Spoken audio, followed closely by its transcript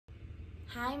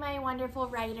Hi, my wonderful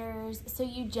writers. So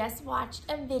you just watched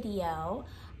a video,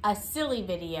 a silly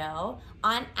video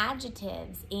on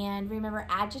adjectives. And remember,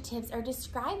 adjectives are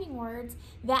describing words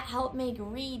that help make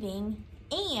reading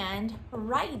and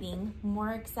writing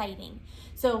more exciting.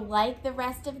 So like the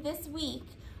rest of this week,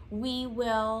 we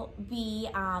will be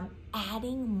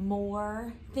adding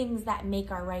more things that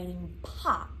make our writing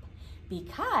pop.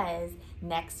 Because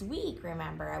next week,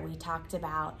 remember, we talked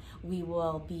about we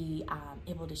will be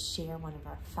able to share one of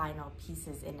our final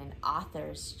pieces in an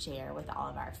author's chair with all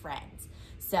of our friends.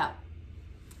 So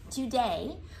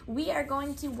today, we are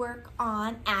going to work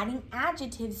on adding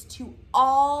adjectives to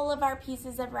all of our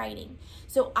pieces of writing.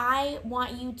 So I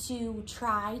want you to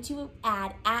try to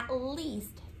add at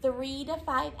least 3 to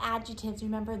 5 adjectives.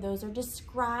 Remember, those are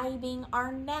describing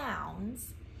our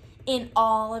nouns in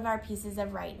all of our pieces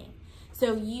of writing.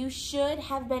 So you should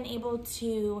have been able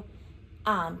to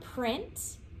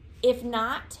print. If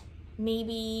not,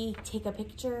 maybe take a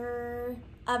picture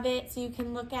of it so you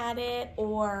can look at it,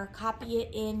 or copy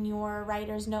it in your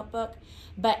writer's notebook.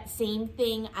 But same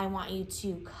thing, I want you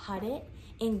to cut it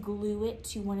and glue it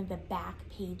to one of the back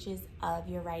pages of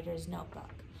your writer's notebook.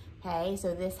 Okay,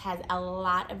 so this has a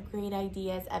lot of great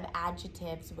ideas of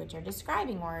adjectives, which are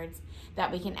describing words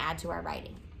that we can add to our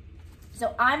writing.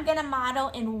 So I'm gonna model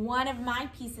in one of my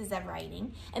pieces of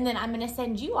writing, and then I'm gonna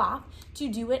send you off to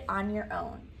do it on your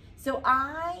own. So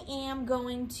I am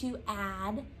going to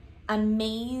add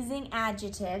amazing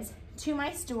adjectives to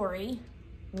my story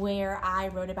where I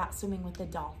wrote about swimming with the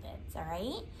dolphins, all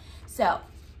right? So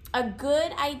a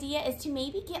good idea is to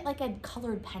maybe get like a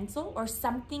colored pencil or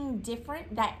something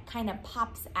different that kind of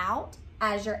pops out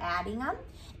as you're adding them.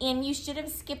 And you should have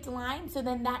skipped lines, so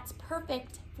then that's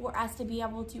perfect for us to be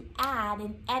able to add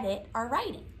and edit our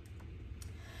writing.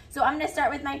 So I'm gonna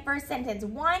start with my first sentence.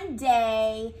 One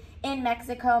day in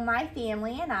Mexico, my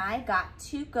family and I got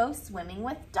to go swimming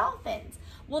with dolphins.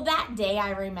 Well, that day I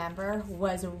remember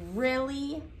was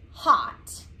really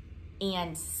hot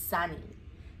and sunny.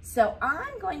 So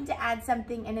I'm going to add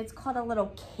something, and it's called a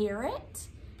little carrot.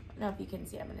 I don't know if you can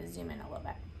see it. I'm gonna zoom in a little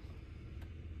bit.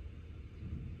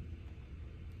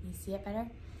 You see it better?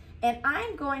 And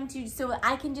I'm going to, so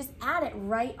I can just add it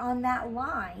right on that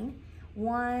line.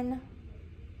 One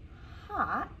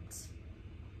hot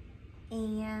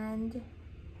and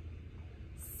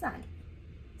sunny.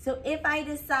 So if I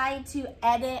decide to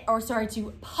edit, or sorry,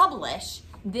 to publish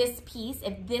this piece,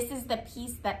 if this is the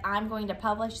piece that I'm going to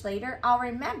publish later, I'll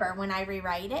remember when I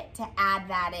rewrite it to add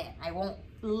that in. I won't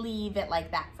leave it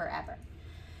like that forever.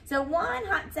 So one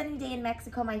hot sunny day in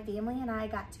Mexico, my family and I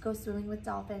got to go swimming with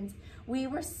dolphins. We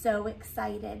were so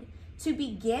excited. To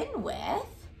begin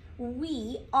with,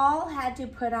 we all had to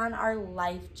put on our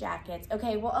life jackets.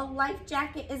 Okay, well, a life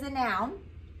jacket is a noun.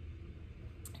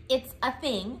 It's a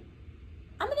thing.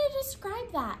 I'm gonna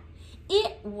describe that.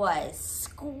 It was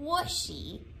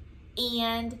squishy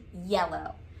and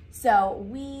yellow. So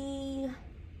we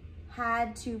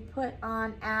had to put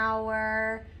on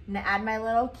our, I'm gonna add my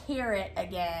little carrot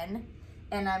again,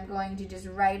 and I'm going to just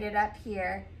write it up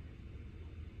here.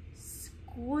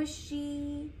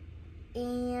 Squishy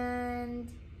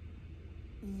and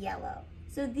yellow.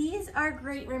 So these are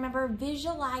great, remember,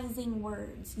 visualizing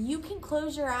words. You can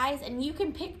close your eyes and you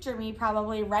can picture me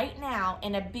probably right now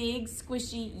in a big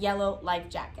squishy yellow life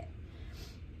jacket.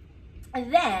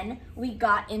 And then we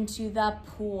got into the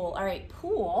pool. All right,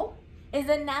 pool is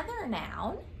another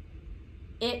noun.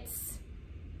 It's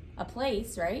a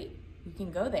place, right? You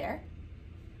can go there.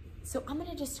 So I'm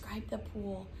gonna describe the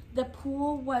pool. The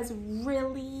pool was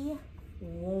really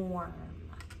warm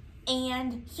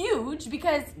and huge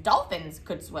because dolphins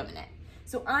could swim in it.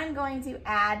 So I'm going to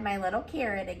add my little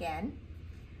carrot again.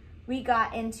 We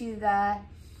got into the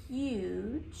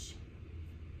huge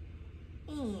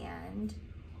and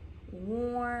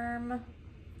warm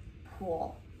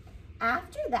pool.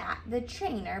 After that, the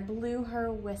trainer blew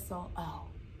her whistle. Oh,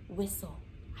 whistle,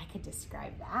 I could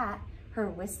describe that. Her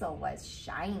whistle was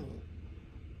shiny.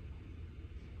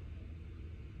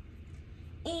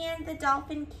 And the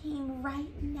dolphin came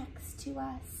right next to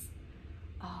us.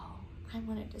 Oh, I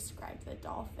want to describe the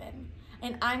dolphin.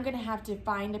 And I'm gonna have to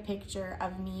find a picture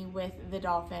of me with the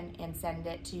dolphin and send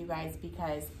it to you guys,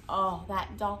 because, oh,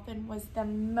 that dolphin was the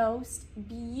most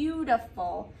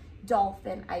beautiful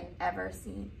dolphin I've ever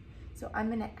seen. So I'm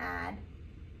gonna add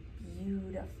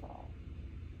beautiful.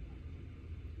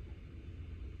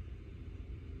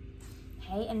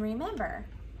 Okay, and remember,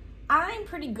 I'm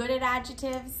pretty good at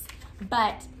adjectives,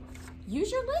 but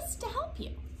use your list to help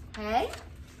you, okay?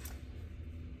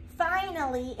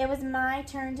 Finally, it was my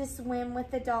turn to swim with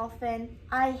the dolphin.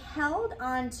 I held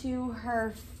onto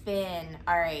her fin.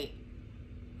 All right,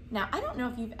 Now, I don't know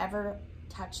if you've ever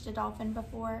touched a dolphin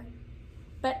before,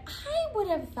 but I would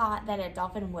have thought that a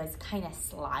dolphin was kind of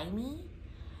slimy.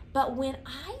 But when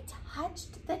I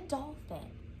touched the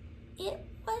dolphin, it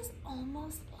was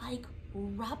almost like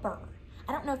rubber.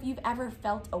 I don't know if you've ever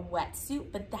felt a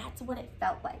wetsuit, but that's what it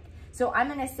felt like. So I'm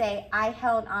gonna say I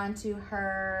held onto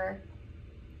her,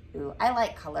 ooh, I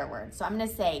like color words. So I'm gonna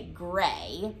say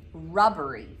gray,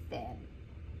 rubbery fin.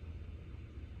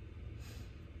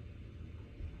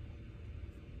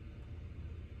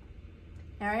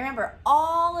 Now remember,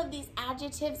 all of these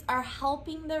adjectives are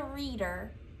helping the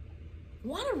reader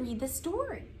want to read the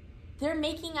story. They're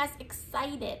making us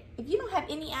excited. If you don't have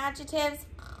any adjectives,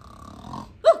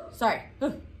 sorry,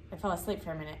 I fell asleep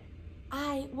for a minute.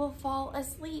 I will fall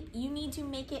asleep. You need to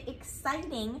make it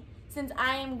exciting. Since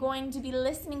I am going to be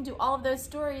listening to all of those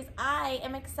stories, I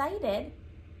am excited.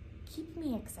 Keep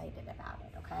me excited about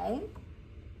it, okay?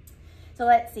 So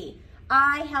let's see.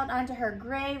 I held onto her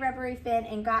gray rubbery fin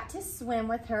and got to swim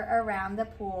with her around the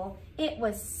pool. It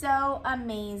was so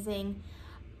amazing.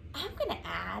 I'm gonna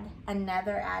add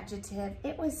another adjective.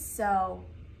 It was so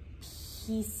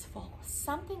peaceful.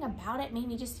 Something about it made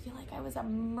me just feel like I was a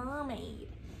mermaid.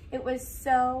 It was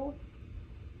so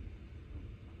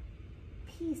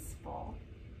peaceful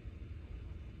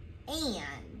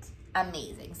and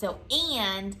amazing. So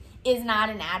and is not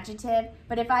an adjective,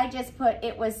 but if I just put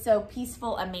it was so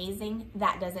peaceful, amazing,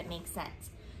 that doesn't make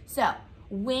sense. So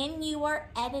when you are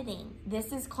editing,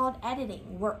 this is called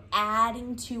editing. We're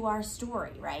adding to our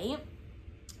story, right?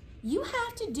 You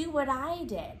have to do what I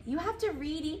did. You have to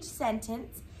read each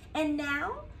sentence, and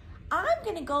now I'm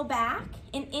gonna go back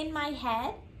and in my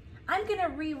head, I'm gonna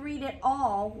reread it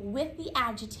all with the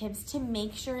adjectives to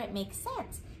make sure it makes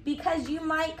sense. Because you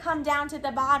might come down to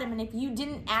the bottom, and if you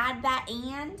didn't add that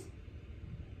and,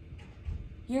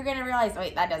 you're gonna realize,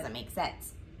 wait, that doesn't make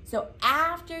sense. So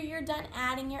after you're done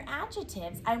adding your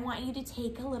adjectives, I want you to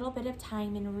take a little bit of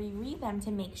time and reread them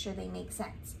to make sure they make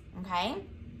sense, okay?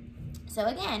 So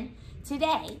again,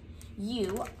 today,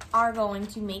 you are going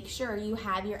to make sure you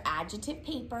have your adjective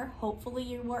paper. Hopefully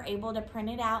you were able to print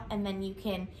it out, and then you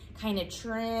can kind of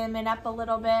trim it up a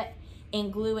little bit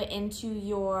and glue it into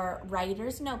your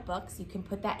writer's notebooks. You can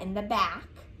put that in the back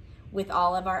with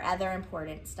all of our other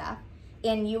important stuff.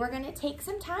 And you are gonna take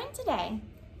some time today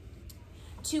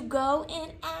to go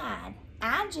and add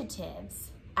adjectives,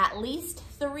 at least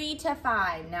 3 to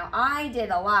 5. Now I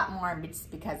did a lot more just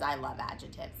because I love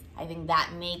adjectives. I think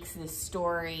that makes this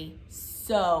story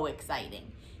so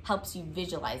exciting. Helps you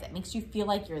visualize it, makes you feel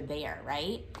like you're there,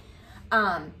 right?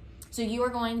 So you are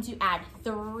going to add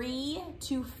 3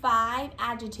 to 5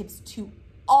 adjectives to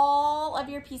all of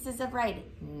your pieces of writing,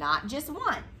 not just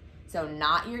one. So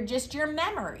not just your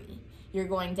memory. You're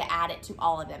going to add it to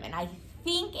all of them. And I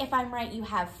think if I'm right, you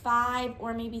have 5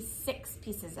 or maybe 6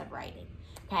 pieces of writing,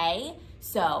 okay?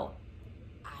 So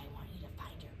I want you to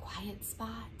find your quiet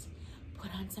spot,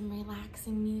 put on some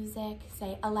relaxing music,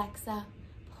 say, Alexa,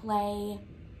 play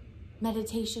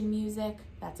meditation music.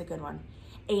 That's a good one.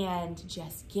 And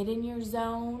just get in your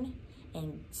zone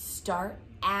and start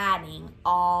adding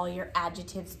all your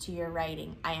adjectives to your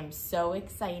writing. I am so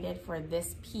excited for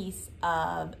this piece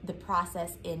of the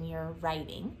process in your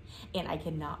writing, and I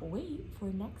cannot wait for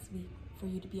next week for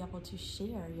you to be able to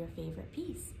share your favorite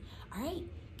piece. All right,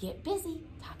 get busy.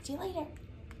 Talk to you later.